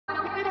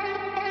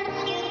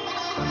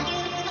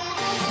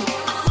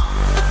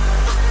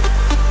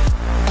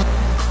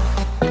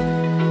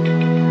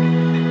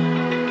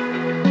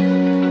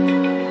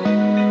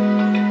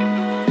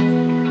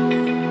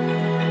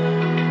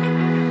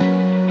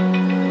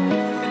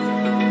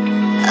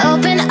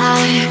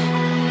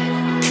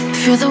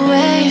Feel the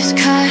waves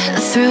cut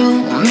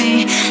through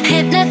me,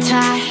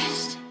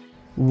 hypnotized.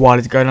 What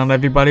is going on,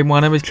 everybody? My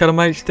name is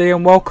ChadderManHD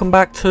and welcome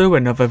back to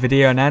another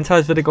video. And in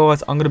today's video,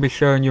 guys, I'm going to be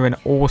showing you an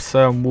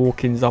awesome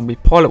walking zombie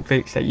pilot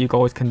glitch that you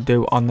guys can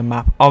do on the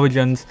map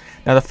Origins.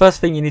 Now the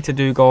first thing you need to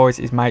do, guys,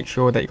 is make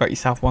sure that you got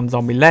yourself one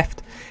zombie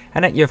left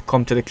and that you've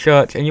come to the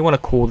church and you want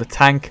to call the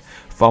tank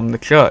from the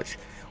church.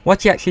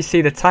 Once you actually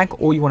see the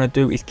tank, all you want to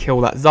do is kill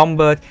that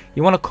zombie.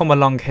 You want to come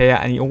along here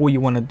and all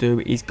you want to do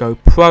is go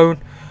prone.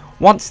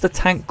 Once the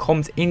tank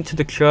comes into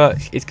the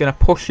church, it's going to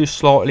push you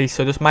slightly,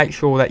 so just make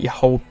sure that you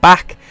hold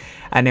back,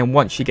 and then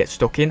once you get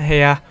stuck in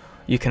here,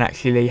 you can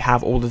actually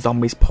have all the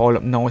zombies pile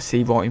up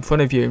nicely right in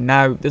front of you.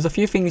 Now, there's a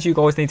few things you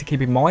guys need to keep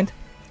in mind.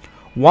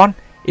 One,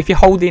 if you're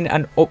holding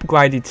an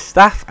upgraded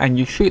staff and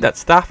you shoot that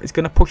staff, it's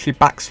going to push you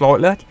back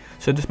slightly,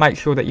 so just make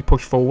sure that you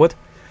push forward.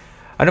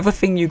 Another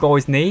thing you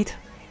guys need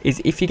is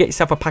if you get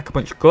yourself a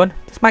pack-a-punch gun,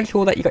 just make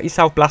sure that you got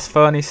yourself blast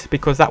furnace,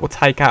 because that will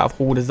take out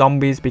of all the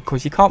zombies,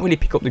 because you can't really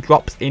pick up the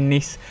drops in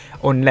this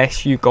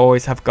unless you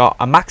guys have got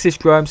a maxis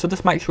drone. So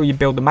just make sure you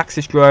build the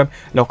maxis drone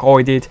like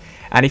I did,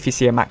 and if you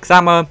see a max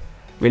ammo,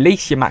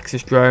 release your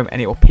maxis drone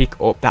and it will pick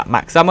up that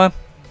max ammo.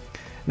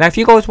 Now if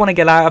you guys want to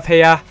get out of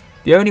here,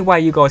 the only way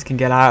you guys can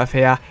get out of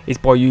here is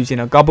by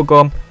using a gobble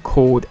gum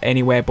called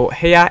Anywhere But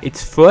Here.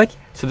 It's free,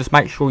 so just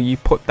make sure you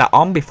put that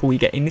on before you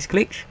get in this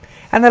glitch.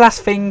 And the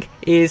last thing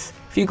is,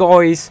 if you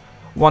guys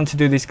want to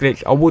do this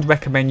glitch, I would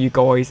recommend you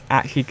guys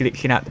actually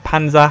glitching out the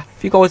Panzer.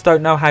 If you guys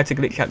don't know how to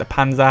glitch out the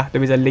Panzer,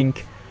 there is a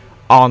link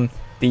on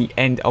the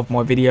end of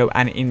my video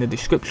and in the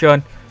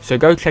description. So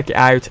go check it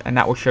out, and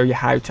that will show you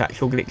how to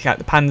actually glitch out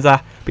the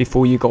Panzer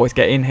before you guys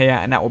get in here,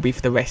 and that will be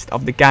for the rest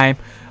of the game.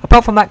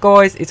 Apart from that,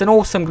 guys, it's an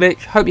awesome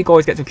glitch. Hope you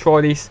guys get to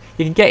try this.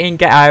 You can get in,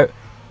 get out,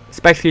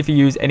 especially if you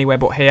use Anywhere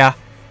But Here.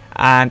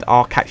 And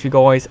I'll catch you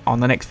guys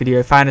on the next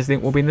video. Founders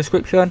link will be in the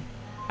description.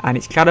 And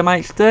it's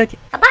ChadderManHD.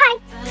 Bye-bye.